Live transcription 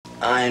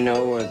I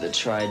know where the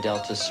Tri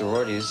Delta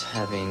sorority's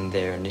having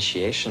their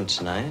initiation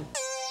tonight.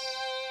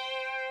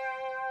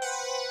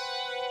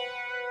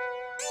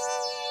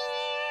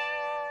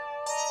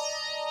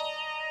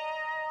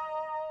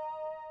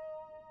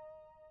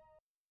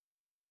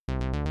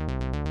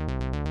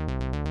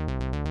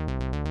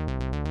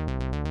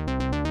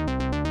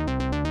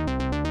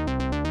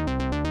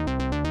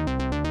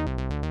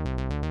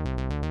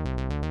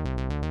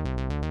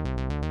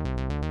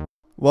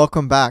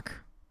 Welcome back.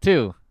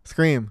 2,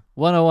 Scream.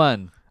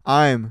 101,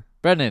 I'm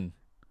Brennan,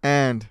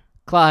 and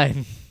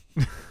Klein,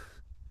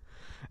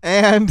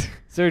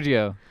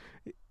 Sergio.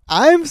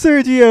 I'm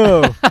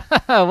Sergio.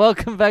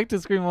 Welcome back to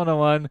Scream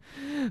 101.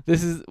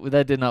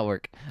 That did not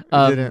work.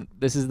 Didn't.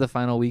 This is the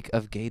final week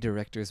of Gay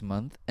Directors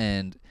Month,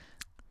 and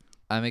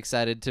I'm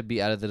excited to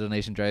be out of the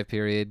donation drive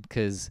period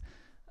because,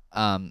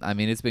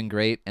 it's been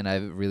great, and I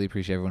really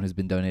appreciate everyone who's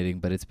been donating,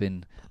 but it's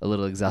been a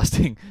little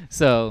exhausting.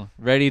 So,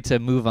 ready to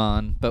move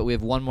on, but we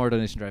have one more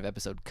donation drive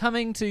episode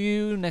coming to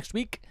you next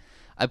week.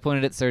 I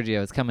pointed at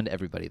Sergio. It's coming to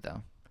everybody,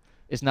 though.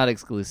 It's not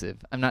exclusive.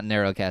 I'm not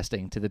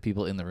narrowcasting to the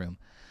people in the room.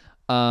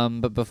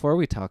 But before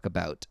we talk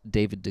about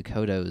David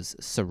Dakota's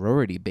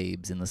sorority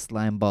babes in the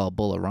Slimeball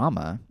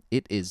Bolorama,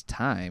 it is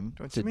time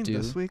Don't to you mean do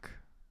this week?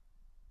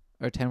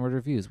 our 10-word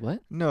reviews.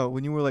 What? No,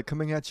 when you were like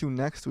coming at you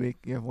next week,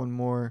 you have one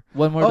more.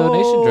 One more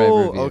donation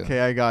drive review.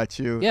 Okay, I got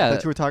you. Yeah. I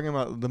thought you were talking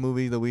about the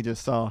movie that we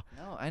just saw.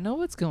 No, I know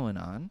what's going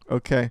on.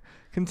 Okay.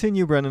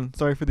 Continue, Brennan.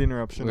 Sorry for the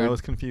interruption. I was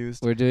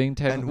confused. We're doing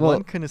 10. And well,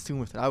 one can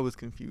assume if I was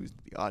confused,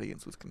 the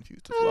audience was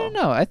confused as I well. don't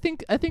know. I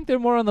think they're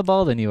more on the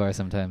ball than you are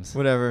sometimes.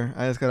 Whatever.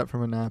 I just got up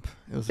from a nap.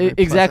 It was a very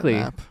Exactly.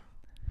 pleasant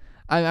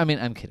nap.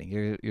 I'm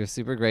kidding. You're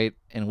super great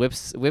and whip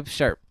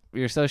sharp.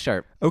 You're so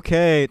sharp.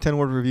 Okay,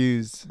 10-word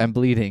reviews. I'm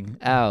bleeding.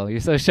 Ow, you're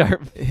so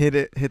sharp.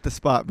 Hit the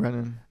spot,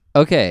 Brennan.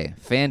 Okay,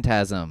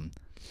 Phantasm.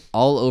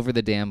 All over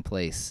the damn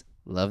place.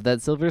 Love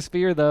that silver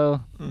sphere,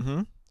 though.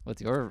 Mm-hmm.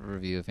 What's your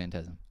review of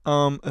Phantasm?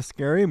 A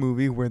scary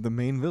movie where the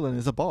main villain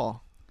is a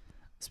ball.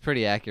 It's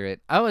pretty accurate.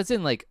 I was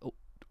in like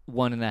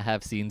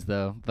 1.5 scenes,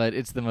 though, but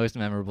it's the most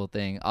memorable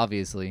thing,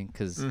 obviously,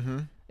 because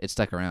it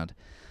stuck around.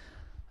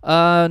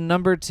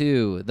 Number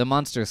 2, The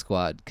Monster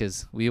Squad,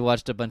 because we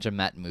watched a bunch of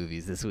Matt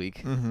movies this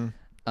week. Mm-hmm.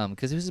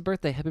 Because it was his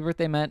birthday. Happy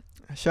birthday, Matt.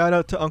 Shout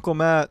out to Uncle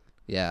Matt.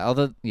 Yeah,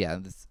 although,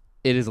 it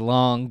is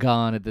long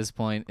gone at this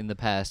point in the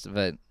past,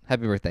 but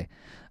happy birthday.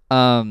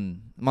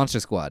 Monster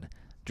Squad.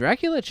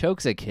 Dracula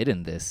chokes a kid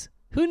in this.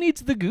 Who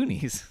needs the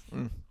Goonies?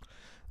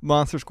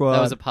 Monster Squad.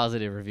 That was a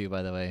positive review,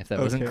 by the way, if that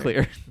wasn't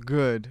clear.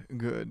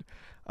 Good.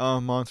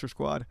 Monster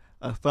Squad.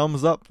 A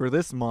thumbs up for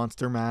this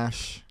monster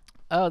mash.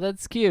 Oh,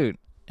 that's cute.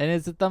 And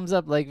it's a thumbs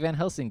up like Van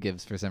Helsing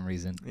gives for some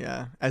reason.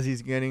 Yeah, as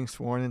he's getting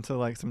sworn into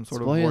like some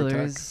sort of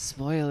vortex.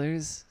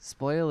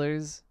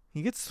 Spoilers.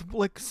 He gets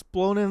like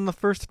blown in the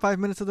first 5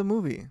 minutes of the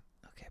movie.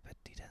 Okay, but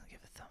he doesn't give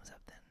a thumbs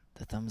up then.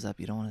 The thumbs up,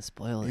 you don't want to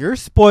spoil it. You're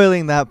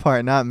spoiling that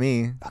part, not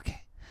me.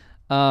 Okay.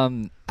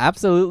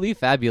 Absolutely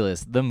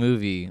Fabulous, the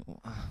movie.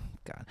 Oh,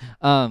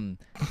 God.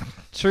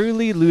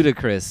 Truly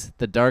Ludicrous,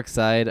 the dark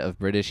side of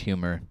British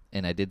humor.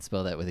 And I did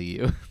spell that with a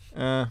U.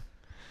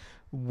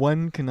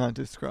 One cannot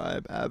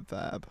describe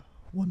ab-fab.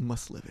 One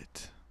must live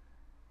it.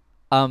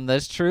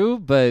 That's true,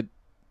 but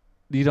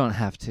you don't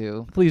have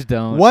to. Please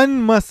don't.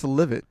 One must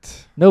live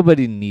it.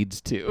 Nobody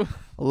needs to.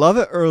 Love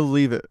it or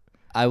leave it.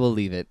 I will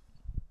leave it.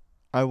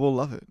 I will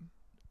love it.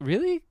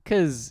 Really?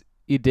 Because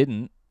you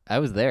didn't. I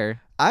was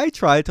there. I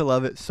tried to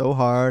love it so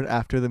hard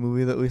after the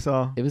movie that we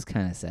saw. It was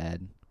kind of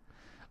sad.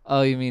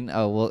 Oh, you mean?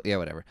 Oh, well, yeah,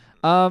 whatever.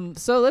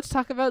 So let's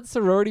talk about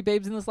Sorority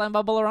Babes in the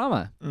Slimeball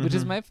Bolorama, which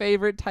is my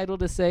favorite title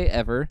to say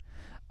ever.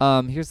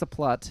 Here's the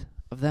plot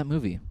of that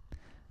movie.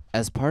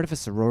 As part of a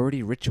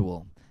sorority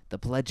ritual, the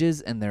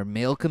pledges and their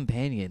male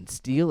companion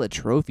steal a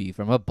trophy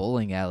from a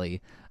bowling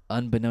alley.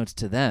 Unbeknownst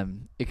to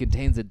them, it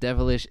contains a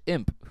devilish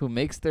imp who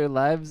makes their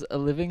lives a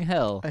living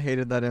hell. I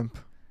hated that imp.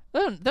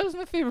 That was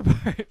my favorite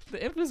part.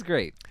 The imp was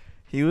great.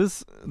 He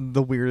was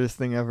the weirdest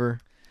thing ever.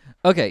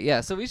 Okay,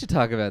 yeah, so we should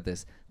talk about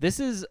this. This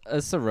is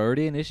a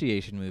sorority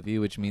initiation movie,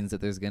 which means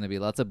that there's going to be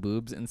lots of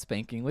boobs and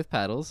spanking with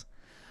paddles.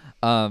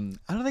 I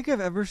don't think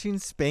I've ever seen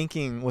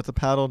spanking with a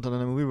paddle done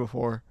in a movie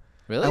before.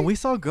 Really? And we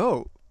saw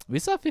Goat. We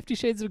saw 50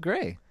 Shades of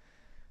Grey.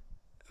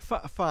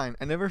 Fine.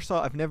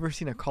 I've never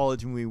seen a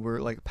college movie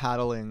where like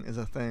paddling is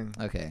a thing.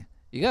 Okay.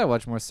 You got to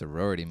watch more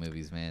sorority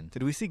movies, man.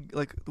 Did we see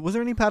was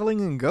there any paddling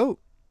in Goat?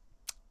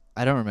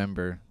 I don't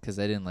remember because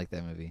I didn't like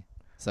that movie.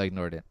 So I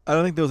ignored it. I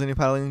don't think there was any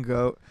paddling in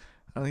Goat.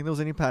 I don't think there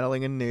was any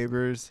paddling in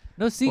Neighbors.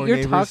 No, see, or you're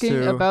Neighbors talking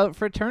 2. about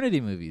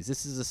fraternity movies.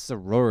 This is a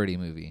sorority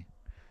movie.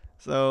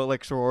 So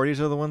like sororities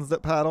are the ones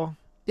that paddle?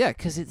 Yeah,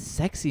 because it's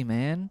sexy,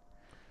 man.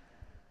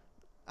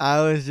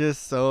 I was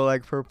just so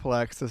like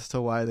perplexed as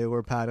to why they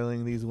were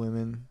paddling these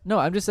women. No,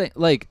 I'm just saying,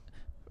 like,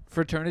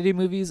 fraternity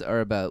movies are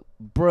about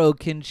bro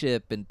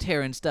kinship and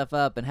tearing stuff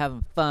up and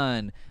having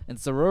fun, and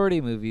sorority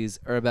movies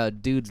are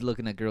about dudes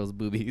looking at girls'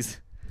 boobies.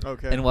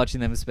 Okay. And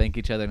watching them spank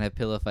each other and have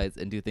pillow fights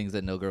and do things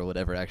that no girl would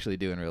ever actually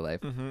do in real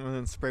life. And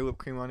then spray whipped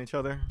cream on each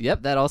other.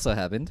 Yep, that also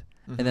happened.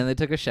 And then they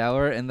took a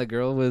shower and the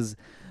girl was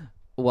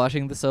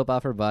washing the soap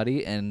off her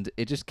body, and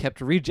it just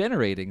kept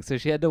regenerating, so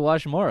she had to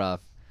wash more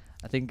off.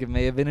 I think it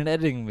may have been an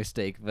editing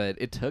mistake, but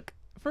it took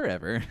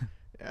forever.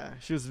 Yeah,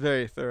 she was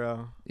very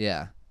thorough.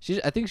 Yeah.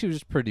 I think she was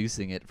just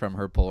producing it from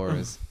her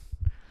pores.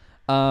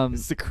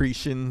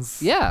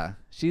 Secretions. Yeah.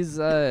 She's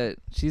the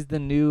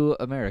new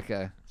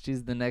America.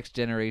 She's the next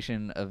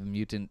generation of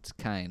mutant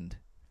kind.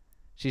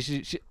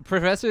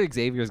 Professor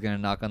Xavier's going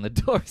to knock on the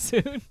door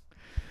soon.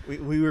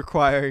 We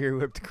require your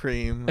whipped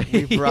cream.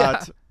 We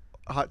brought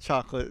hot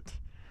chocolate.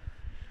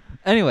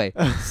 Anyway,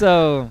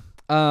 so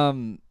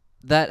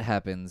that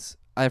happens.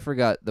 I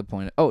forgot the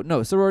point. Oh,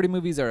 no, sorority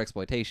movies are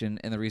exploitation,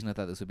 and the reason I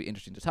thought this would be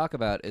interesting to talk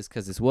about is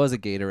because this was a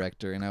gay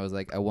director, and I was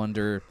like, I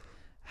wonder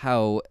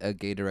how a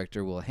gay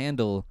director will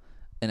handle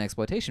an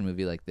exploitation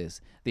movie like this.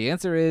 The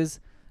answer is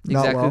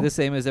exactly the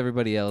same as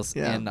everybody else,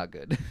 and not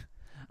good.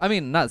 I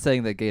mean, not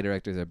saying that gay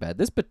directors are bad.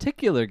 This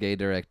particular gay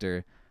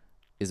director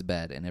is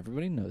bad, and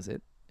everybody knows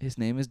it. His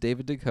name is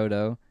David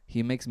Dakota.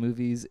 He makes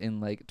movies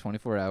in like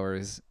 24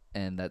 hours,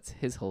 and that's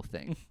his whole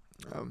thing.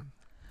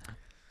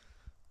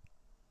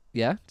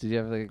 Yeah? Did you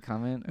have like a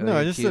comment? No,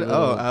 I just said,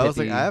 I was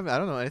like, I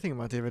don't know anything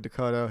about David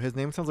Dakota. His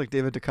name sounds like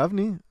David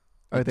Duchovny.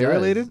 Are they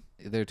related?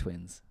 They're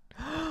twins.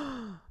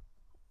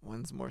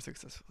 One's more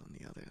successful than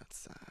the other. That's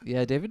sad.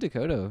 Yeah, David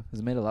Dakota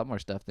has made a lot more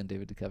stuff than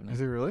David Duchovny. Is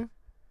he really?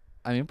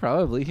 I mean,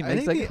 probably. He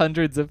makes like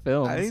hundreds of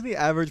films. I think the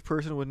average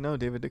person would know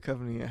David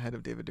Duchovny ahead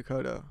of David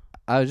Dakota.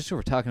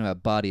 We're talking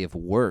about body of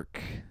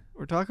work.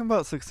 We're talking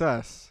about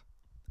success.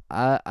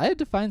 I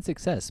define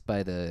success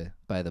by the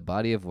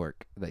body of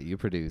work that you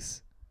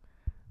produce.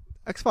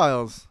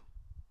 X-Files.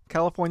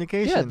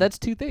 Californication. Yeah, that's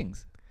two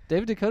things.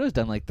 David Dakota's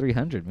done like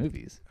 300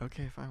 movies.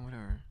 Okay, fine,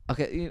 whatever.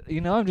 Okay,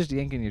 you know I'm just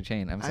yanking your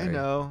chain. I'm sorry. I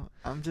know.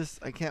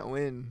 I can't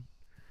win.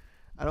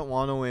 I don't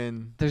want to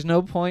win. There's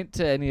no point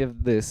to any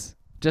of this.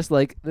 Just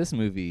like this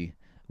movie.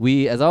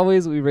 As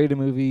always, we rate a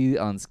movie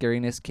on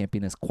scariness,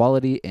 campiness,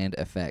 quality, and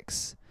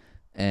effects.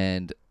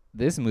 And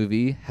this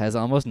movie has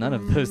almost none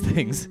of those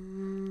things.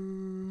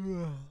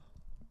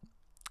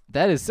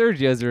 That is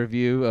Sergio's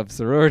review of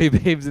Sorority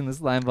Babes in the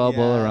Slimeball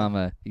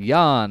Bolorama.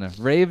 Yawn.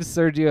 Raves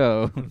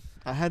Sergio.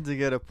 I had to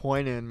get a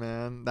point in,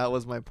 man. That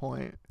was my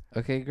point.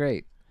 Okay,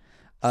 great.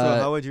 So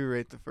how would you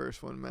rate the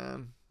first one,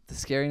 man? The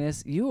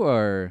scariness? You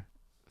are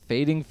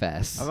fading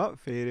fast. I'm not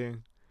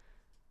fading.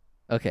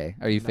 Okay.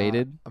 Are you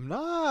faded? I'm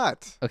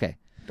not. Okay.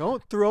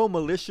 Don't throw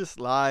malicious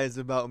lies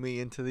about me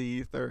into the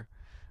ether.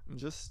 I'm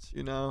just,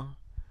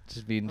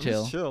 just being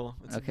chill. Just chill.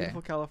 It's a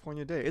beautiful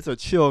California day. It's a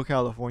chill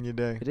California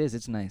day. It is.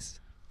 It's nice.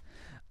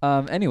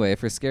 Anyway,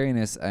 for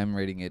scariness, I'm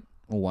rating it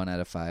 1 out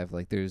of 5.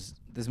 Like, this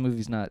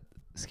movie's not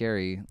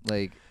scary.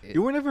 Like,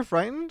 you were never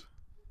frightened?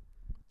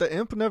 The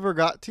imp never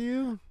got to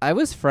you? I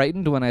was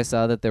frightened when I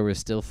saw that there was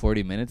still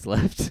 40 minutes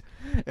left.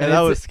 And that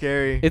was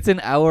scary. It's an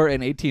hour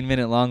and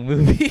 18-minute long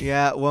movie.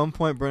 Yeah, at one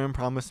point, Brennan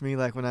promised me,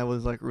 like, when I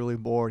was, like, really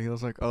bored, he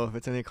was like, oh, if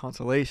it's any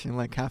consolation,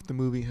 like, half the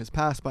movie has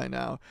passed by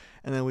now.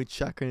 And then we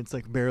check, and it's,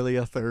 like, barely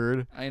a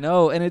third. I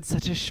know, and it's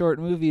such a short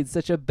movie. It's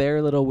such a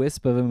bare little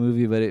wisp of a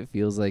movie, but it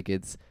feels like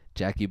it's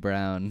Jackie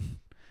Brown,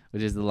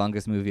 which is the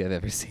longest movie I've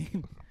ever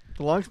seen.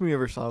 The longest movie I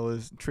ever saw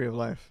was Tree of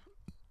Life.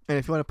 And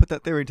if you want to put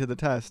that theory to the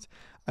test,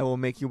 I will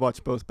make you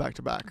watch both back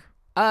to back.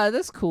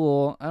 That's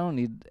cool. I don't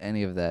need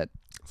any of that.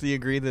 So you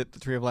agree that The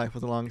Tree of Life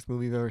was the longest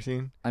movie you've ever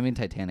seen? I mean,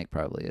 Titanic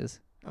probably is.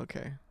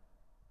 Okay.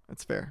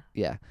 That's fair.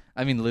 Yeah.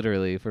 I mean,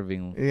 literally, for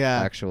being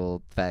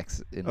actual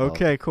facts involved.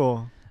 Okay,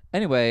 cool.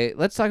 Anyway,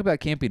 let's talk about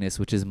campiness,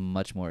 which is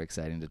much more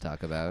exciting to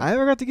talk about. I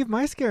never got to give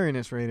my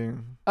scariness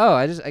rating. Oh,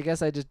 I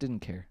guess I just didn't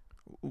care.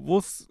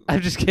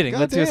 I'm just kidding.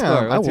 What's your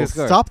score? I will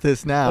stop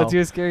this now. What's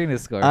your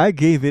scariness score? I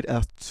gave it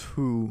a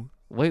 2.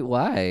 Wait,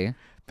 why?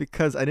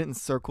 Because I didn't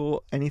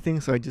circle anything,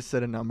 so I just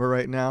said a number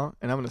right now,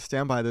 and I'm going to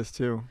stand by this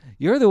too.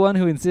 You're the one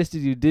who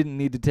insisted you didn't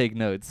need to take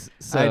notes.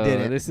 So I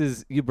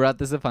didn't. You brought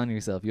this upon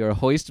yourself. You're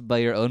hoisted by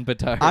your own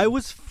petard. I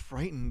was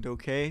frightened,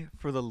 okay,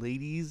 for the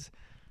ladies,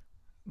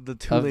 the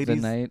two of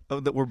ladies the night.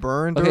 That were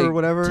burned or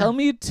whatever. Tell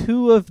me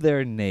 2 of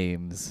their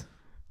names.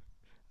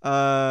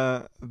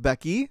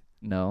 Becky.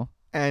 No.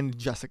 And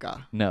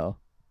Jessica. No.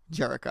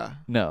 Jerica.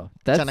 No.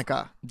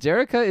 Jenica.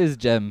 Jerica is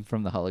Jem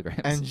from the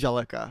Holograms.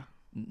 Angelica.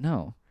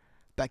 No.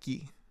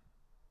 Becky.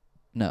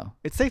 No.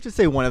 It's safe to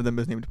say one of them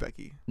is named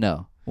Becky.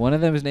 No. One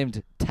of them is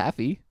named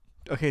Taffy.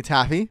 Okay,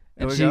 Taffy.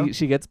 And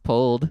she gets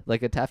pulled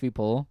like a taffy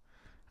pole.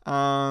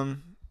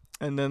 And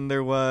then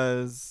there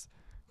was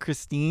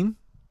Christine.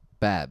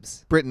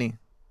 Babs. Brittany.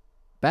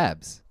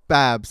 Babs.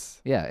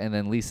 Yeah, and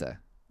then Lisa.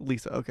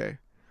 Okay.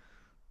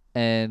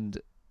 And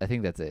I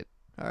think that's it.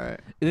 All right.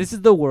 This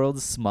is the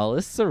world's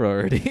smallest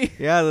sorority.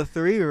 Yeah, the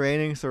 3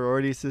 reigning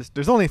sorority sisters.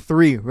 There's only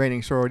 3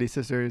 reigning sorority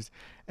sisters,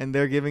 and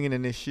they're giving an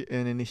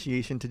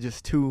initiation to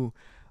just 2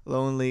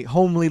 lonely,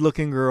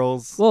 homely-looking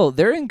girls. Well,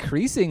 they're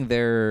increasing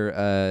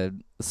their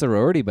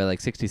sorority by like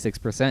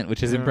 66%,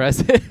 which is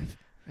impressive.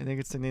 I think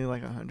it's nearly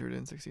like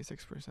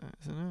 166%, isn't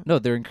it? No,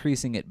 they're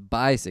increasing it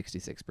by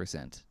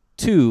 66%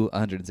 to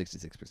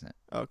 166%.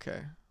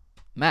 Okay.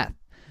 Math.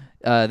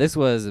 This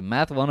was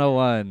Math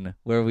 101,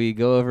 where we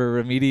go over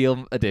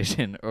remedial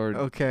addition or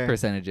Okay.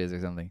 percentages or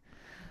something.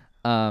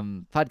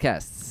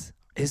 Podcasts.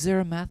 Is there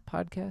a math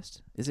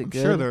podcast? Is it I'm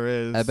good? sure there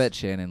is. I bet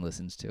Shannon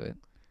listens to it.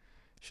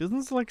 She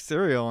listens to like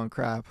cereal and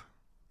crap.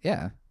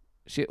 Yeah.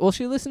 She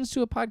listens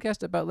to a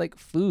podcast about like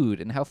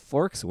food and how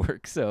forks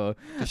work. So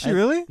Does she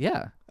really?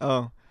 yeah.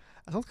 Oh,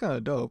 that sounds kind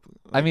of dope.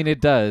 I mean, it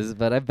does,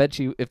 but I bet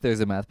you if there's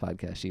a math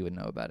podcast, she would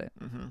know about it.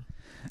 Mm-hmm.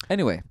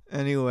 Anyway,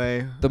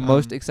 Anyway, the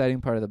most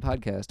exciting part of the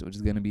podcast, which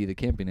is going to be the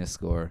campiness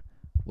score.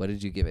 What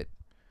did you give it?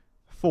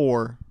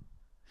 4.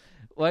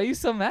 Why are you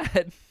so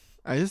mad?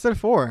 I just said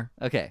 4.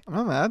 Okay. I'm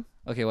not mad.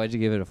 Okay, why'd you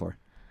give it a 4?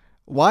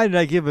 Why did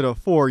I give it a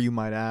 4, you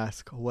might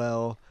ask?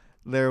 Well,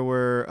 there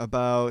were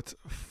about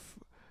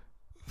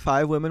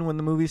 5 women when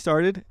the movie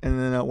started, and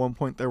then at one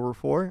point there were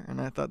 4, and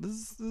I thought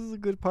this is a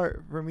good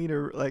part for me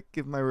to like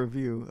give my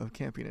review of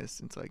campiness,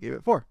 and so I gave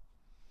it 4.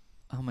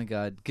 Oh my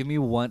god. Tell me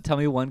one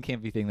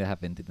campy thing that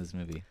happened in this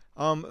movie.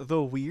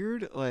 The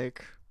weird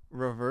like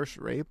reverse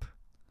rape.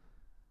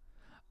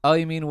 Oh,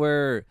 you mean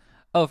where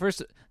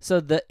first so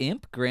the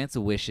imp grants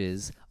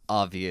wishes,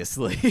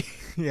 obviously.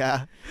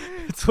 Yeah,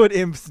 it's what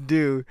imps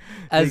do.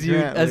 as They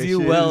grant you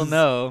well wishes.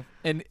 know.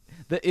 And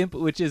the imp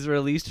which is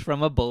released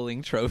from a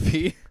bowling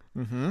trophy.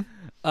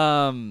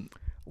 Mm-hmm.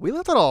 We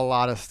left out a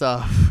lot of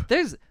stuff.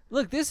 This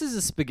is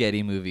a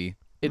spaghetti movie.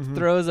 It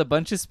throws a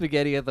bunch of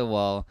spaghetti at the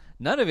wall.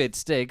 None of it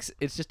sticks.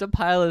 It's just a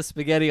pile of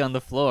spaghetti on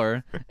the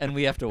floor, and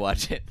we have to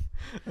watch it.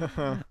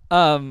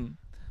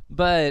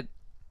 But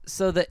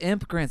so the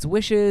imp grants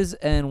wishes,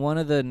 and one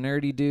of the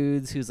nerdy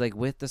dudes who's like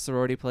with the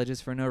sorority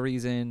pledges for no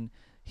reason,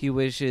 he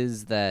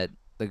wishes that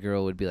the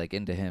girl would be like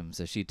into him.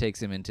 So she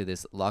takes him into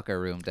this locker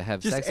room to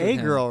have Just sex a with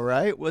him. girl,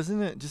 right?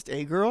 Wasn't it just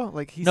a girl?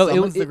 Like he No,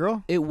 summons the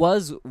girl? It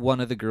was one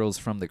of the girls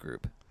from the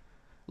group.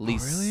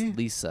 Really?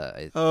 Lisa.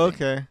 I Oh,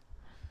 think. okay.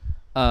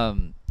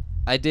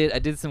 I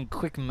did some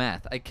quick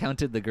math. I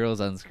counted the girls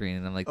on screen,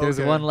 and I'm like, there's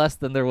Okay. one less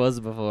than there was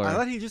before. I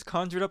thought he just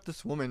conjured up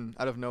this woman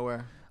out of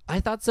nowhere. I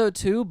thought so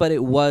too, but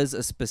it was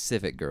a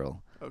specific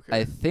girl.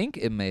 Okay. I think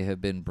it may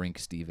have been Brink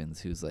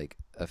Stevens, who's like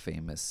a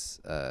famous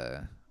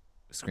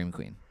scream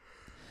queen.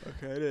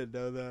 Okay, I didn't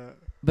know that.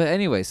 But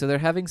anyway, so they're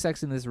having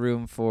sex in this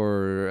room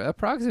for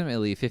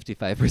approximately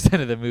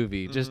 55% of the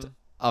movie, just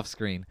off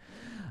screen.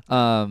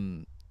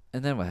 And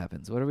then what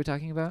happens? What are we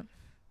talking about?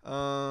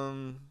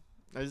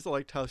 I just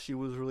liked how she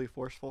was really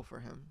forceful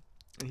for him,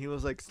 and he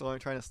was like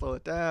trying to slow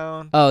it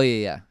down. Oh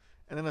yeah.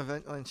 And then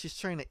eventually, she's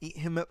trying to eat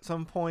him at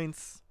some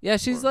points. Yeah,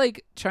 she's Or-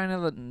 like trying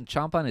to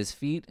chomp on his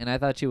feet, and I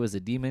thought she was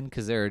a demon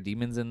because there are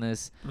demons in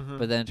this. Mm-hmm.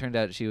 But then it turned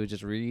out she was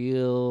just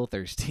real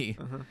thirsty.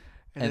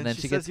 And then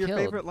she gets says your killed.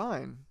 favorite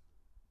line.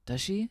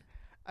 Does she?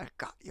 I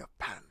got your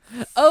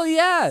pants. Oh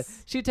yeah,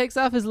 she takes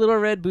off his little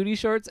red booty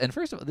shorts. And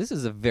first of all, this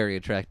is a very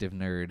attractive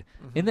nerd.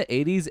 In the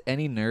 80s,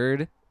 any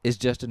nerd is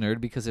just a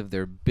nerd because of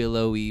their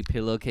billowy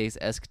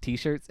pillowcase-esque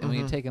t-shirts, and when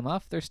you take them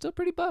off, they're still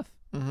pretty buff.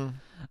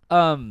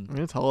 I mean,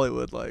 it's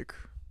Hollywood, like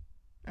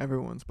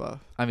everyone's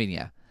buff. I mean,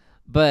 yeah.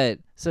 But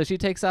so she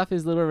takes off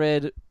his little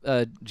red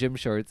gym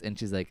shorts, and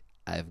she's like,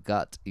 "I've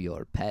got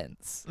your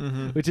pants,"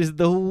 which is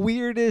the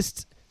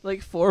weirdest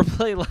like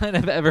foreplay line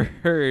I've ever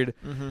heard.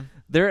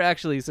 There are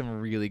actually some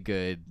really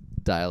good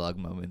dialogue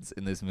moments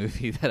in this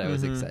movie that I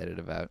was excited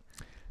about.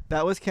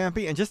 That was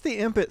campy, and just the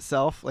imp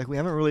itself. Like we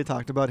haven't really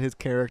talked about his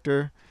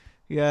character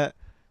yet,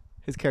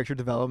 his character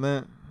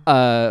development.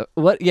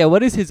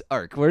 What is his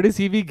arc? Where does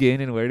he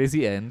begin and where does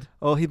he end?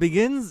 Oh, he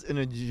begins in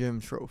a gym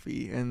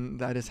trophy, and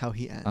that is how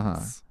he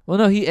ends. Well,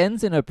 no, he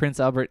ends in a Prince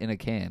Albert in a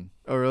can.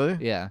 Oh, really?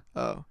 Yeah.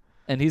 Oh,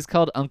 And he's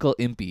called Uncle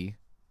Impy.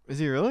 is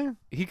he really?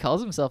 He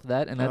calls himself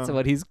that, and that's Oh.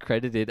 what he's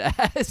credited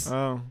as.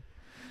 Oh,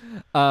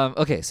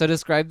 Okay, so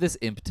describe this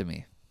imp to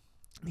me.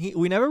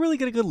 we never really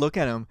get a good look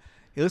at him.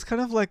 He looks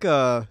kind of like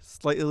a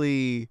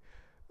slightly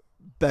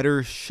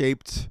better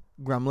shaped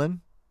gremlin.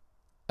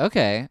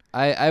 Okay,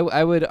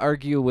 I would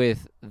argue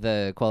with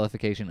the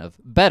qualification of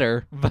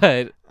better,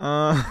 but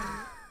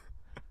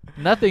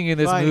nothing in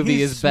this Fine, movie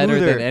he's is better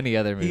smoother. than any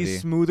other movie.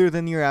 He's smoother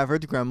than your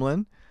average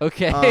gremlin.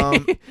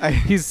 Okay,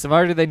 he's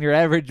smarter than your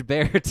average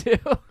bear too.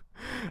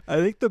 I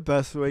think the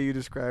best way you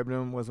described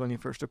him was when he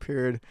first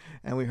appeared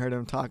and we heard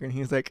him talking.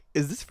 He's like,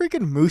 "Is this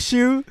freaking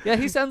Mushu?" Yeah,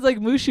 he sounds like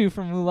Mushu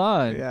from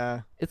Mulan.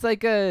 Yeah. It's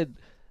like an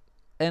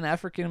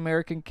African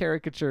American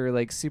caricature,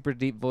 like super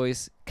deep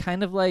voice,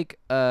 kind of like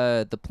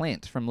the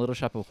plant from Little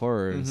Shop of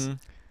Horrors.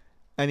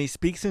 And he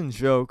speaks in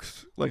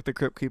jokes like the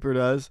Crypt Keeper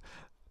does.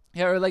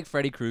 Yeah, or like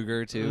Freddy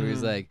Krueger too.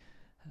 He's like,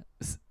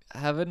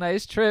 "Have a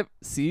nice trip.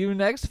 See you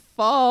next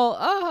fall."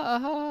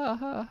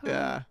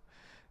 Yeah.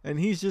 And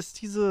he's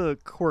a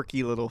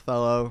quirky little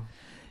fellow.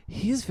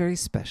 He's very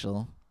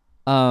special.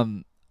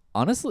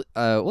 Honestly,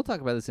 we'll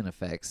talk about this in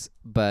effects,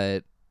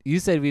 but you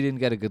said we didn't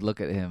get a good look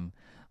at him,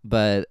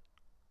 but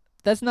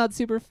that's not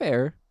super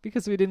fair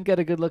because we didn't get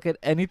a good look at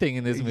anything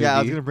in this movie. Yeah, I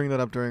was going to bring that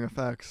up during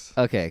effects.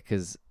 Okay,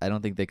 because I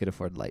don't think they could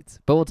afford lights,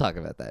 but we'll talk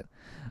about that.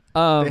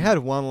 They had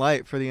one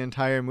light for the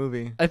entire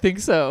movie. I think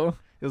so.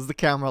 It was the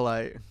camera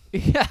light.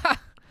 Yeah.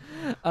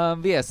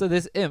 But yeah, so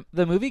this imp,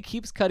 the movie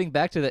keeps cutting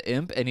back to the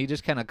imp, and he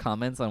just kind of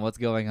comments on what's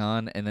going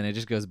on, and then it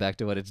just goes back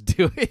to what it's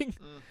doing.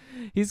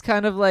 He's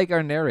kind of like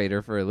our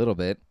narrator for a little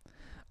bit.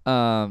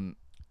 I'm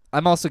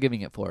also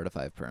giving it 4 out of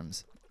 5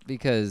 perms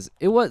because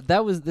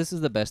this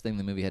is the best thing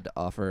the movie had to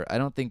offer. I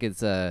don't think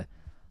it's a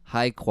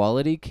high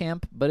quality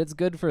camp, but it's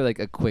good for like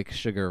a quick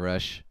sugar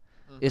rush.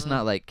 It's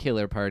not like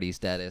killer party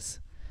status.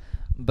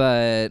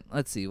 But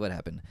let's see what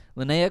happened.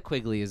 Linnea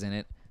Quigley is in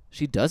it.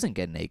 She doesn't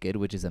get naked,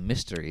 which is a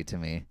mystery to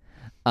me.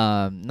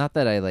 Not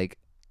that I like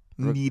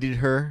Needed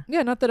her.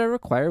 Yeah, not that I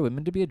require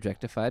women to be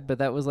objectified, but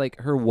that was like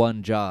her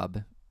one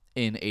job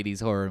in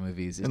 80s horror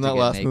movies. In that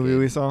last movie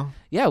we saw?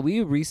 Yeah,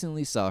 we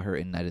recently saw her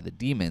in Night of the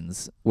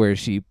Demons, where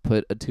she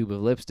put a tube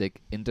of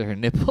lipstick into her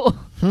nipple.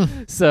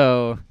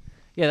 So,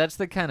 yeah, that's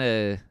the kind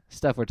of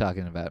stuff we're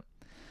talking about.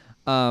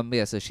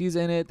 Yeah, so she's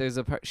in it. There's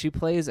a part, she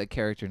plays a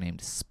character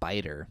named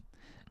Spider,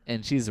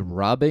 and she's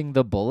robbing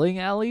the bowling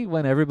alley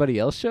when everybody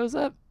else shows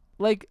up,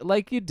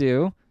 like you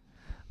do.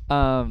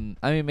 I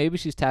mean, maybe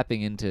she's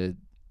tapping into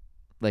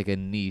like a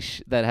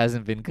niche that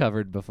hasn't been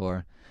covered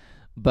before.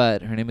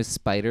 But her name is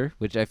Spider,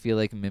 which I feel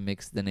like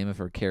mimics the name of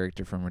her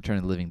character from Return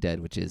of the Living Dead,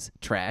 which is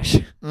Trash.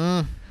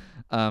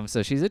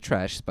 So she's a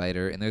trash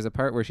spider, and there's a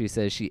part where she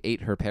says she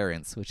ate her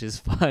parents, which is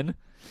fun.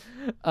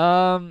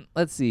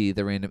 Let's see,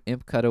 the random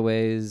imp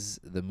cutaways,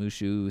 the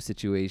Mushu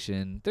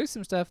situation. There's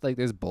some stuff like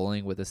there's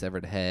bowling with a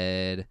severed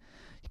head.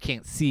 You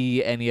can't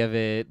see any of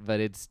it, but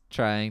it's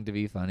trying to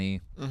be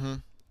funny.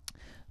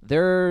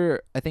 There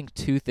are, I think,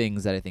 2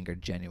 things that I think are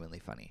genuinely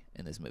funny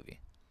in this movie.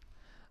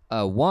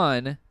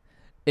 One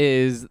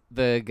is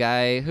the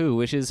guy who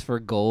wishes for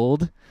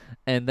gold,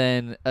 and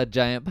then a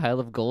giant pile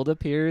of gold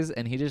appears,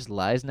 and he just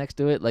lies next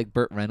to it like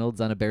Burt Reynolds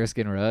on a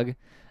bearskin rug.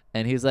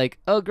 And he's like,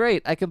 oh,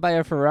 great, I can buy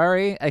a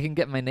Ferrari, I can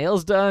get my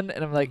nails done.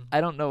 And I'm like, I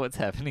don't know what's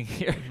happening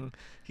here.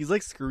 He's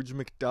like Scrooge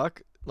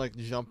McDuck, like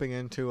jumping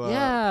into a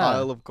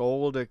pile of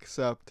gold,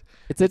 except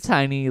it's a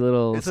tiny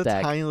little stack.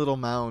 A tiny little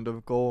mound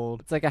of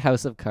gold. It's like a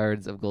house of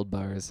cards of gold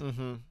bars.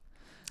 And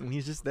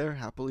he's just there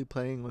happily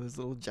playing with his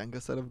little Jenga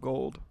set of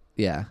gold.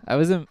 Yeah, I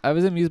was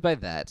amused by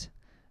that.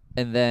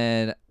 And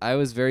then I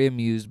was very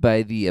amused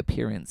by the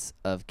appearance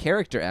of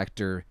character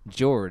actor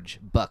George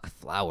Buck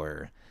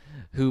Flower,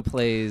 who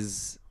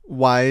plays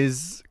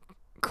Wise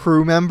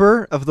crew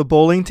member of the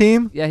bowling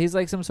team. Yeah, he's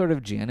like some sort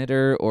of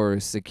janitor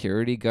or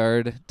security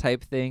guard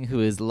type thing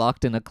who is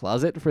locked in a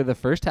closet for the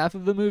first half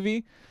of the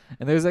movie.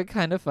 And there's a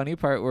kind of funny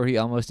part where he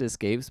almost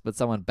escapes, but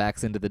someone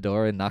backs into the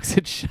door and knocks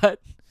it shut.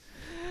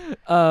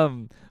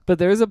 But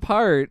there's a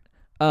part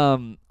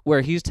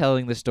where he's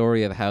telling the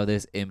story of how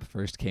this imp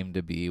first came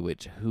to be,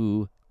 which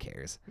who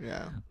cares?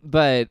 Yeah.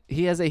 But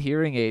he has a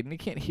hearing aid and he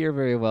can't hear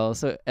very well,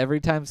 so every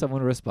time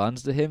someone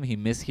responds to him, he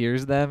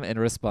mishears them and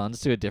responds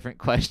to a different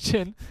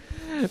question,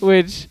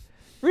 which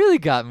really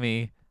got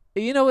me.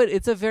 You know what?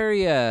 It's a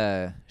very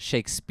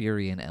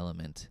Shakespearean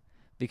element,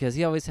 because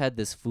he always had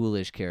this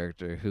foolish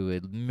character who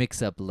would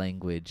mix up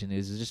language and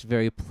is just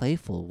very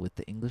playful with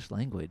the English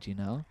language, you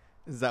know?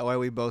 Is that why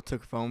we both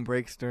took phone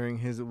breaks during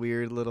his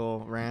weird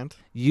little rant?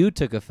 You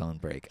took a phone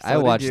break. So I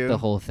watched did you. the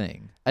whole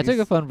thing. I took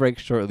a phone break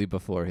shortly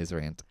before his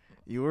rant.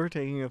 You were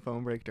taking a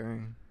phone break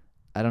during.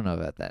 I don't know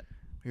about that.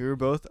 We were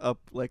both up,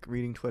 like,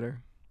 reading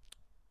Twitter.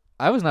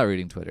 I was not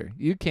reading Twitter.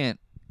 You can't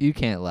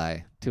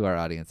lie to our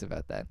audience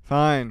about that.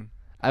 Fine.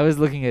 I was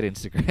looking at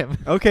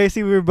Instagram. Okay,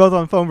 see, we were both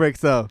on phone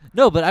breaks, though.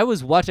 No, but I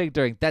was watching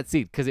during that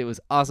scene because it was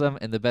awesome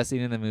and the best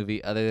scene in the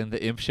movie, other than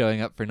the imp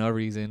showing up for no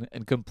reason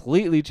and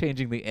completely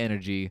changing the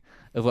energy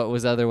of what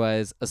was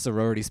otherwise a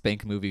sorority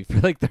spank movie for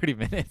like 30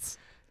 minutes.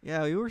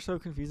 Yeah, we were so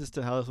confused as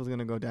to how this was going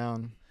to go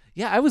down.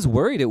 Yeah, I was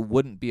worried it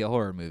wouldn't be a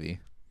horror movie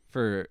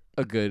for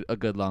a good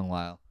long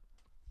while.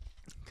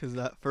 Because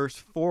that first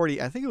 40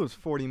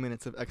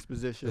 minutes of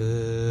exposition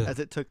as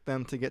it took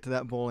them to get to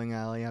that bowling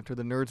alley after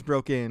the nerds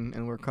broke in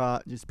and were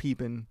caught just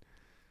peeping.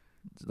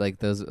 Like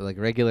those like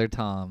regular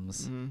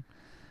toms.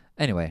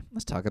 Anyway,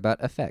 let's talk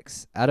about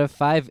effects. Out of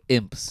 5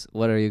 imps,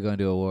 what are you going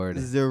to award?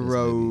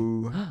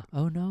 0.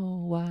 Oh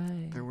no,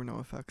 why? There were no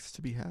effects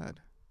to be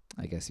had.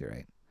 I guess you're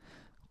right.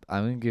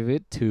 I'm going to give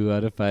it 2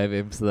 out of 5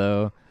 imps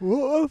though.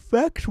 What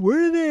effects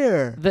were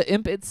there? The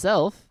imp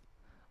itself,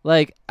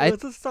 like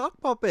It's a sock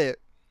puppet.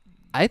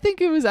 I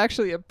think it was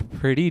actually a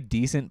pretty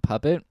decent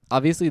puppet.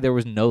 Obviously, there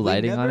was no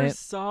lighting on it. We never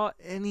saw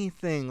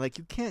anything. Like,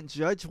 you can't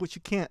judge what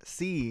you can't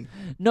see.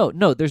 No,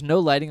 there's no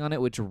lighting on it,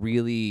 which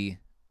really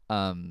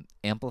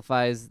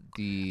amplifies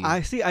the...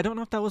 I see. I don't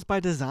know if that was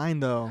by design,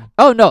 though.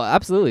 Oh, no,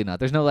 absolutely not.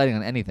 There's no lighting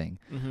on anything.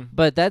 Mm-hmm.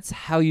 But that's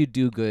how you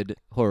do good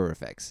horror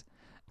effects.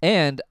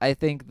 And I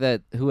think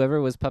that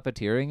whoever was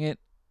puppeteering it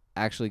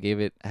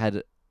actually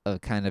had a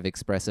kind of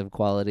expressive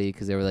quality,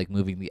 because they were like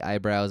moving the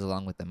eyebrows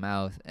along with the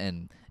mouth,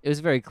 and it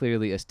was very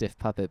clearly a stiff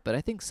puppet, but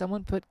I think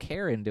someone put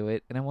care into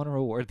it, and I want to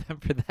reward them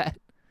for that.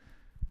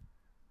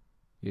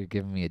 You're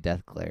giving me a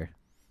death glare.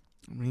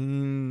 I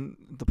mean,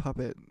 the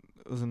puppet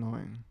was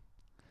annoying.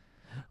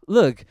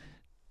 Look,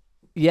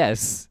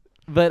 yes,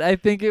 but I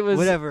think it was...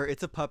 Whatever,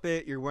 it's a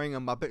puppet. You're wearing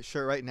a Muppet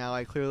shirt right now.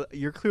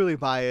 You're clearly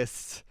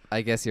biased.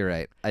 I guess you're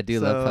right. I do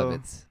love So-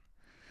 puppets.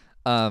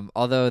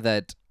 Although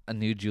that a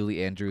new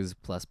Julie Andrews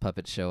plus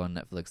puppet show on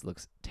Netflix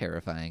looks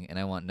terrifying, and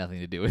I want nothing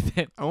to do with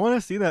it. I want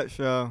to see that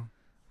show.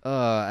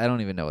 I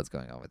don't even know what's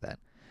going on with that.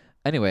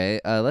 Anyway,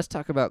 let's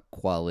talk about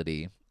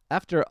quality.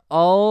 After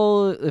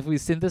all, if we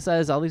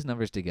synthesize all these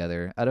numbers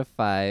together, out of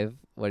 5,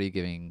 what are you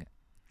giving?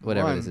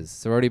 Whatever this One. is,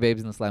 Sorority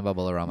Babes and the Slimeball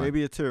Bolorama.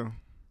 Maybe a 2.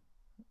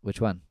 Which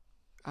one?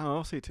 I don't know,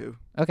 I'll say 2.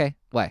 Okay,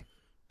 why?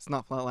 It's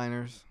not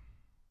Flatliners.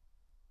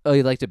 Oh,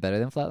 you liked it better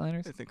than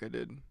Flatliners? I think I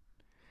did.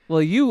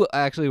 Well, you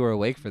actually were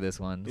awake for this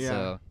one, Yeah.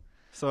 so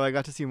So I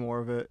got to see more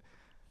of it.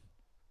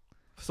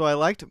 So I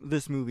liked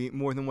this movie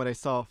more than what I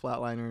saw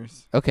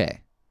Flatliners.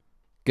 okay,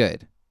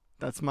 good.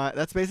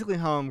 That's basically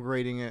how I'm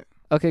grading it.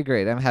 Okay,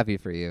 great. I'm happy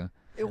for you.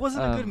 It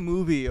wasn't a good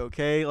movie,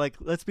 okay? Like,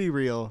 let's be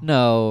real.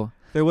 No.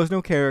 There was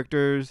no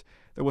characters.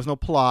 There was no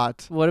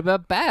plot. What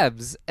about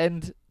Babs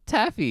and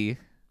Taffy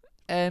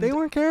and They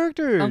weren't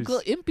characters.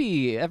 Uncle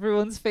Impy,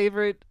 everyone's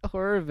favorite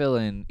horror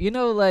villain? You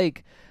know,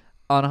 like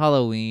on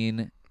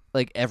Halloween,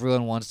 like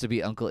everyone wants to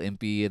be Uncle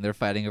Impy and they're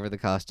fighting over the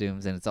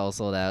costumes and it's all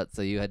sold out,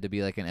 so you had to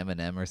be like an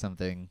M&M or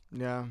something.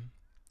 Yeah.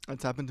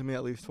 That's happened to me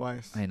at least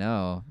twice. I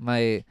know.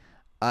 I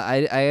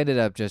ended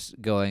up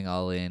just going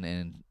all in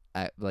and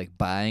like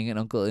buying an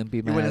Uncle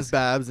Impy You went as mask.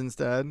 Babs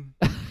instead.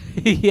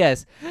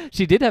 Yes,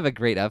 she did have a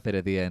great outfit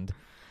at the end.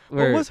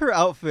 What was her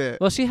outfit?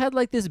 Well, she had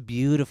like this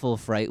beautiful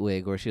fright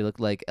wig where she looked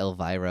like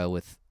Elvira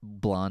with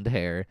blonde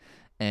hair,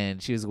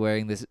 and she was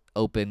wearing this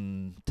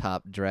open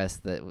top dress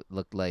that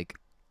looked like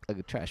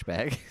a trash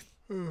bag.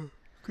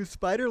 Because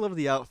Spider loved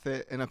the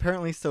outfit, and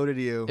apparently so did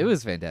you. It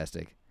was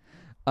fantastic.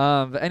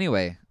 But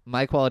anyway,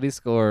 my quality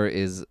score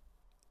is,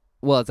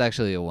 well, it's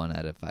actually a 1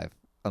 out of 5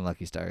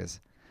 unlucky stars.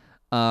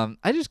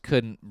 I just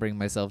couldn't bring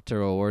myself to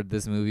reward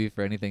this movie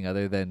for anything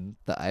other than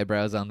the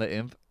eyebrows on the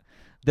imp.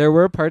 There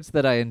were parts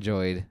that I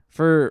enjoyed.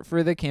 For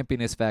the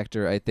campiness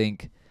factor, I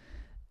think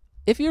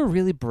if you're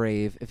really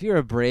brave, if you're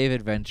a brave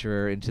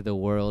adventurer into the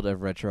world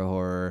of retro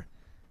horror,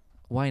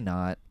 why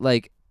not?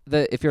 Like,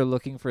 if you're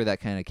looking for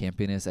that kind of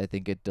campiness, I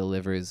think it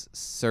delivers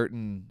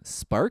certain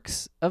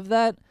sparks of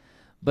that,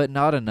 but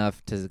not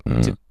enough to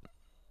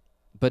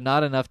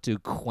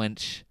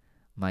quench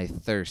my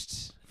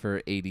thirst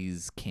for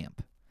 80s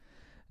camp.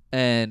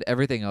 And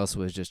everything else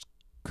was just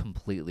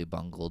completely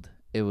bungled.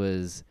 It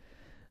was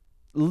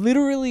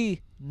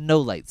literally no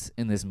lights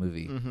in this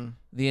movie. Mm-hmm.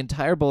 The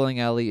entire bowling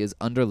alley is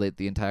underlit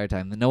the entire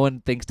time. No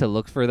one thinks to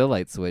look for the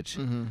light switch.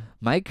 Mm-hmm.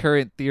 My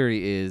current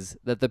theory is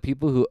that the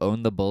people who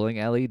own the bowling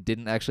alley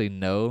didn't actually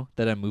know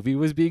that a movie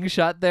was being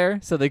shot there,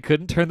 so they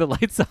couldn't turn the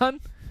lights on.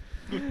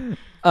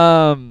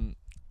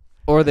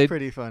 Or they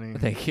Pretty funny.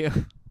 Thank you.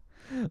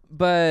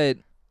 But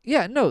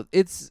yeah, no,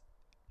 it's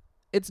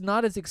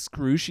not as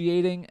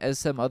excruciating as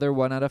some other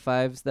 1 out of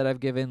 5s that I've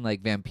given,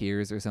 like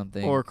Vampires or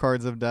something. Or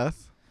Cards of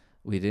Death.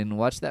 We didn't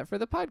watch that for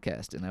the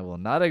podcast, and I will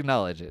not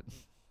acknowledge it.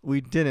 We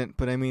didn't,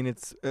 but I mean,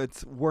 it's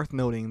worth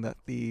noting that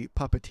the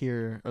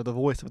puppeteer or the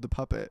voice of the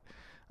puppet,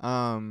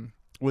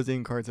 was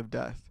in Cards of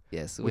Death.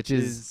 Yes, which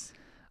is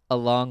a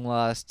long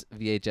lost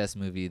VHS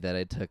movie that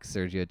I took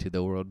Sergio to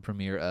the world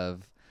premiere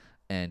of,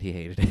 and he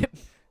hated it.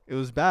 It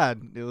was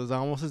bad. It was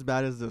almost as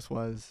bad as this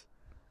was.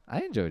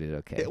 I enjoyed it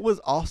okay. It was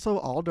also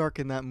all dark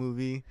in that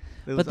movie.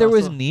 But there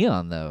was also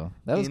neon though.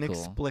 That was cool.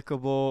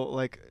 inexplicable,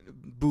 like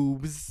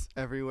boobs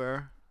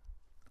everywhere.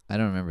 I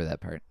don't remember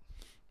that part.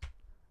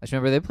 I just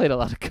remember they played a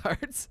lot of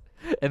cards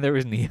and there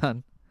was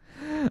neon.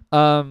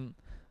 But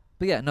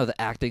yeah, no, the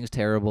acting's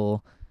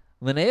terrible.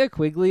 Linnea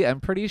Quigley, I'm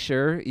pretty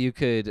sure you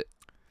could This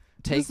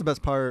take is the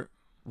best part.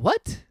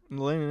 What?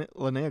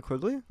 Linnea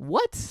Quigley,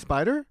 What?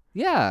 Spider,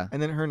 Yeah.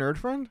 and then her nerd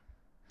friend.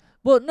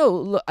 Well, no,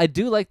 look, I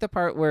do like the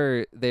part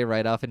where they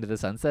ride off into the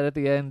sunset at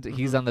the end.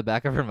 He's Mhm. on the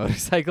back of her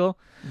motorcycle.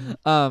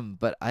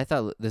 But I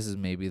thought this is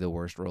maybe the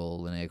worst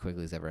role Linnea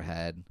Quigley's ever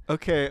had.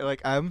 Okay,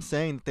 like I'm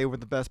saying that they were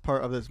the best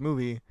part of this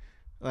movie.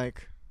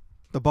 Like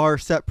the bar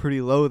set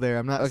pretty low there.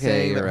 I'm not Okay,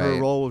 saying that you're her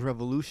right. role was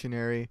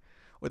revolutionary,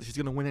 or that she's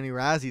gonna win any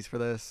Razzies for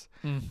this.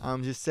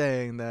 I'm just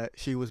saying that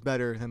she was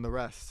better than the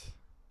rest.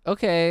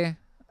 Okay,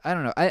 I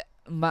don't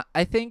know.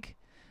 I think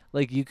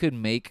like you could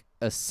make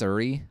a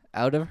Surrey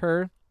out of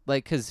her,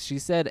 like because she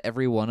said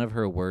every one of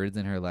her words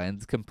in her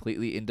lines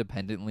completely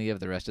independently of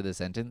the rest of the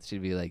sentence.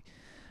 She'd be like,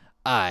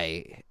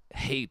 "I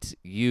hate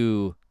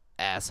you,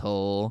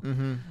 asshole,"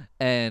 Mm-hmm.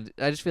 and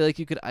I just feel like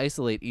you could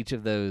isolate each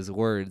of those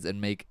words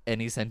and make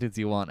any sentence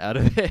you want out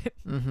of it.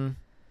 Mm-hmm.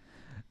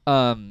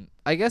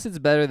 I guess it's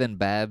better than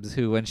Babs,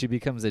 who, when she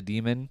becomes a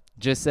demon,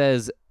 just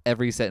says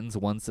every sentence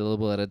one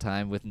syllable at a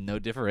time with no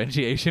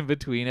differentiation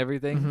between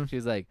everything. Mhm.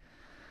 She's like,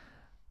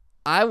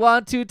 I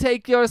want to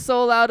take your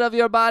soul out of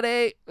your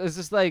body. It's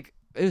just like,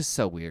 it was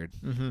so weird.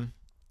 Mm-hmm.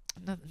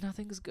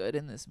 Nothing's good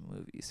in this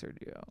movie,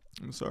 Sergio.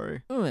 I'm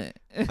sorry. Meh.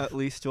 At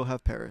least you'll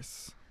have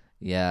Paris.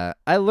 Yeah,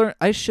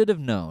 I should have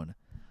known.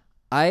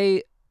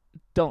 I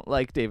don't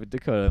like David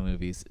Dakota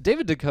movies.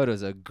 David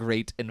Dakota's a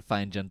great and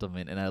fine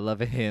gentleman, and I love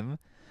him.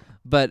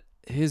 But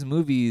his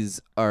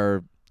movies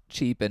are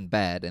cheap and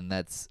bad, and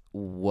that's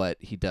what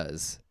he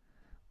does.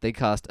 they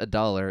cost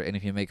 $1, and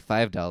if you make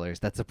 $5,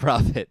 that's a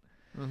profit.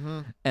 Mm-hmm.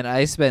 And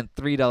I spent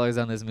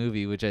 $3 on this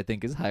movie, which I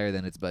think is higher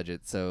than its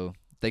budget. So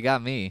they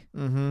got me.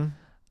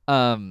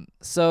 Mm-hmm.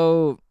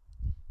 So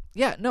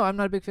yeah, no, I'm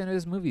not a big fan of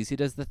his movies. He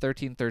does the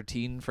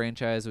 1313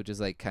 franchise, which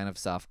is like kind of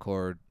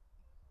softcore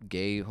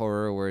gay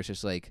horror, where it's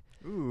just like,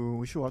 Ooh,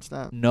 we should watch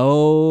that.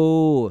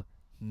 no.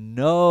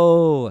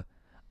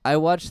 I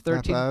watched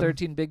Not bad.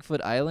 1313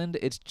 Bigfoot Island.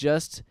 It's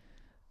just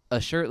a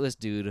shirtless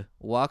dude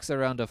walks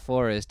around a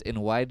forest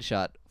in wide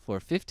shot for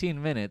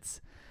 15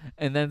 minutes,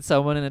 and then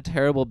someone in a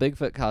terrible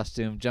Bigfoot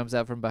costume jumps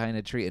out from behind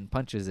a tree and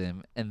punches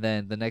him, and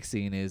then the next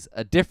scene is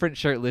a different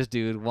shirtless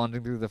dude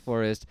wandering through the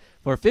forest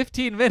for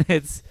 15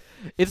 minutes.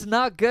 It's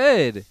not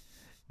good.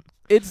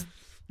 It's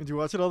Did you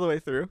watch it all the way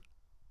through?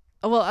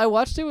 well, I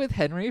watched it with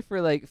Henry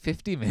for like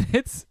 50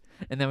 minutes,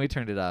 and then we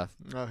turned it off.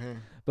 Okay.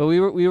 But we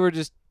were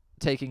just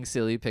taking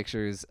silly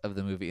pictures of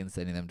the movie and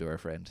sending them to our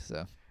friend.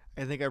 So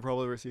I think I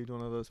probably received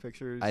one of those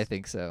pictures. I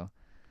think so.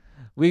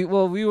 We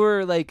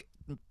were like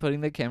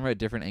putting the camera at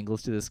different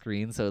angles to the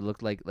screen, so it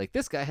looked like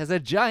this guy has a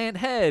giant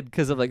head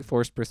because of like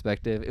forced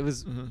perspective. It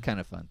was kind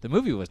of fun. The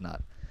movie was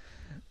not.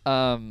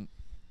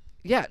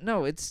 Yeah,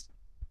 no, it's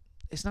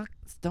not.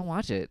 Don't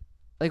watch it.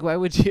 Like, why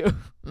would you?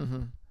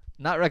 Mm-hmm.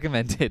 Not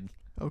recommended.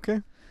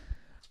 Okay.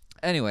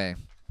 Anyway,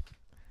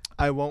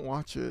 I won't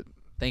watch it.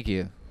 thank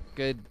you.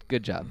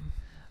 Good job.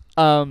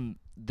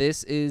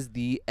 This is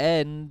the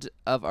end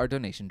of our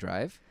donation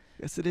drive.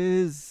 Yes, it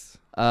is.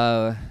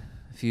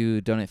 If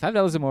you donate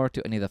 $5 or more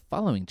to any of the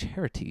following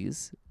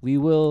charities, we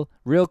will,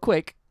 real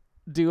quick,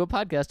 do a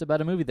podcast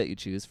about a movie that you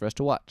choose for us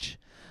to watch.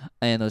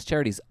 And those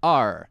charities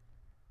are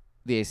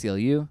the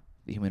ACLU,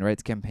 the Human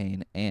Rights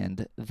Campaign,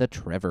 and the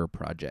Trevor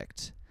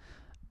Project.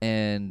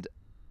 And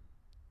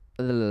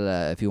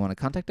if you want to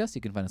contact us,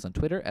 you can find us on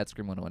Twitter at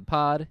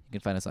Scream101pod. You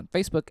can find us on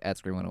Facebook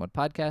at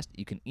Scream101podcast.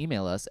 You can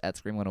email us at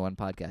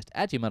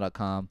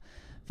Scream101podcast@gmail.com.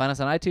 Find us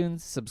on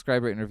iTunes,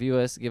 subscribe, rate, and review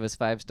us. Give us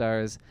 5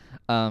 stars.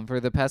 For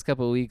the past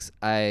couple of weeks,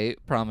 I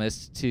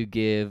promised to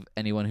give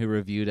anyone who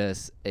reviewed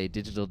us a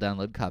digital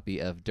download copy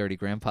of Dirty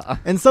Grandpa.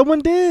 And someone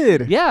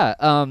did. Yeah,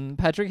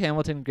 Patrick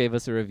Hamilton gave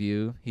us a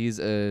review. He's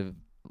a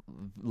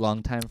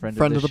longtime friend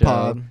of the show.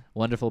 pod.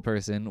 Wonderful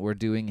person. We're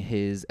doing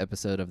his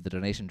episode of the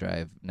donation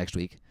drive next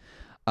week.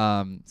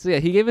 So yeah,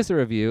 he gave us a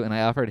review, and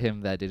I offered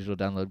him that digital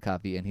download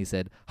copy, and he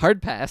said,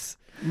 hard pass.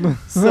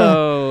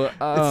 So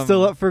it's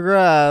still up for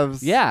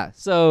grabs. yeah,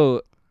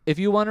 so if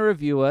you want to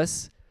review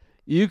us,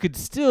 you could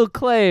still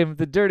claim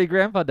the Dirty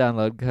Grandpa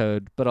download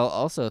code, but I'll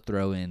also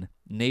throw in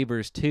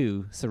Neighbors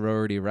 2,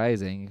 Sorority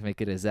Rising, make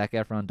it a Zac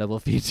Efron double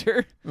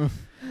feature.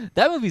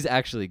 That movie's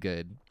actually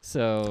good.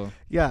 So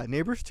Yeah,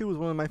 Neighbors 2 was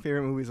one of my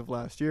favorite movies of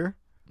last year.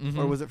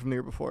 Or was it from the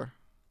year before?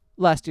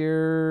 last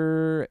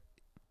year?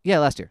 Yeah,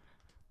 last year.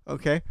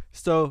 Okay,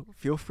 so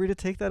feel free to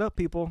take that up,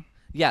 people.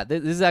 Yeah,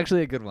 this is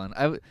actually a good one.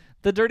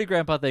 The Dirty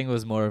Grandpa thing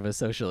was more of a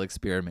social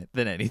experiment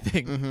than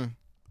anything. Mm-hmm.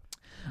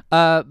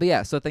 But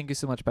yeah, so thank you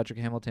so much, Patrick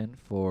Hamilton,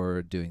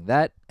 for doing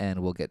that,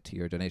 and we'll get to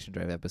your donation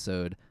drive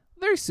episode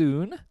very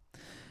soon.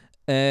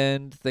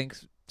 And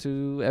thanks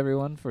to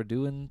everyone for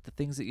doing the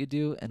things that you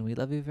do, and we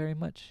love you very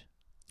much.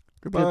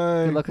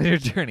 Goodbye. Good luck on your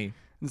journey.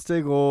 And stay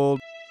gold.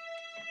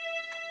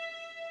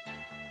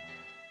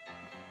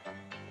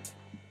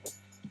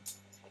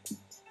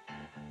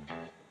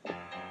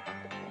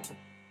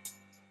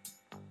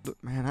 But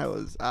man, I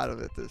was out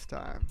of it this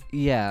time.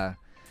 Yeah.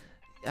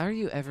 Are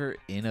you ever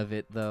in of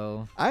it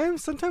though? I am.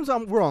 Sometimes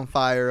we're on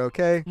fire.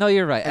 Okay. No,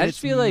 you're right. And I it's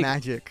just feel like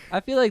magic. I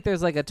feel like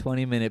there's like a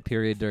 20-minute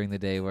period during the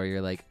day where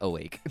you're like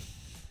awake.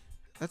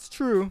 That's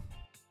true.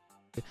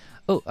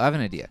 Oh, I have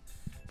an idea.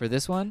 For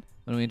this one,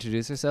 when we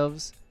introduce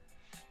ourselves,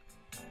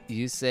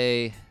 you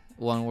say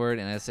one word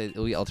and I say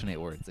we alternate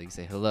words. Like you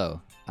say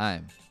hello,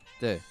 I'm,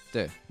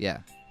 yeah.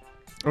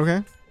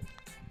 Okay.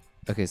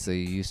 Okay, so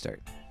you start.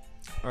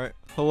 All right.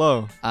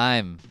 Hello.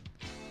 I'm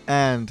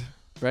And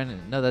Brennan.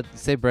 No,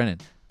 say Brennan.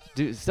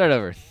 Start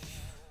over.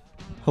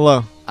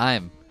 hello.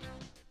 I'm.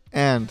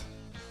 And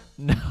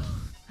No.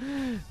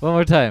 One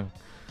more time.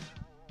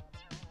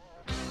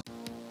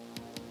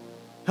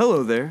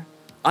 Hello there,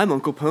 I'm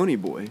Uncle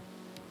Ponyboy.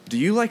 Do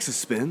you like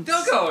suspense?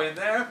 Don't go in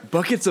there.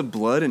 Buckets of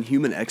blood and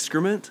human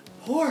excrement?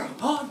 Pour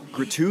upon me.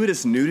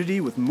 Gratuitous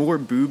nudity with more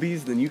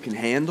boobies than you can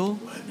handle?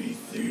 Let me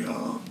see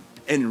 'em.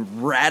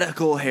 And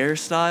radical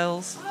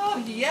hairstyles?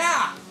 Oh,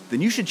 yeah.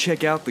 Then you should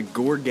check out the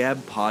Gore Gab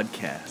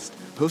podcast,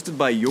 hosted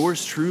by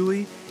yours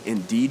truly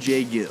and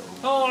DJ Gill.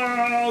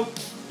 Hello.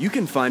 You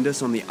can find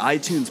us on the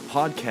iTunes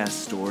podcast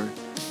store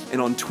and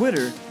on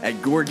Twitter at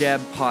GoreGab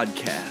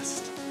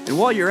Podcast. And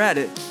while you're at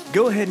it,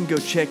 go ahead and go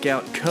check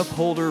out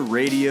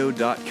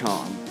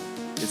cupholderradio.com.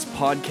 It's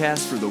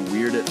podcast for the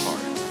weird at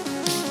heart.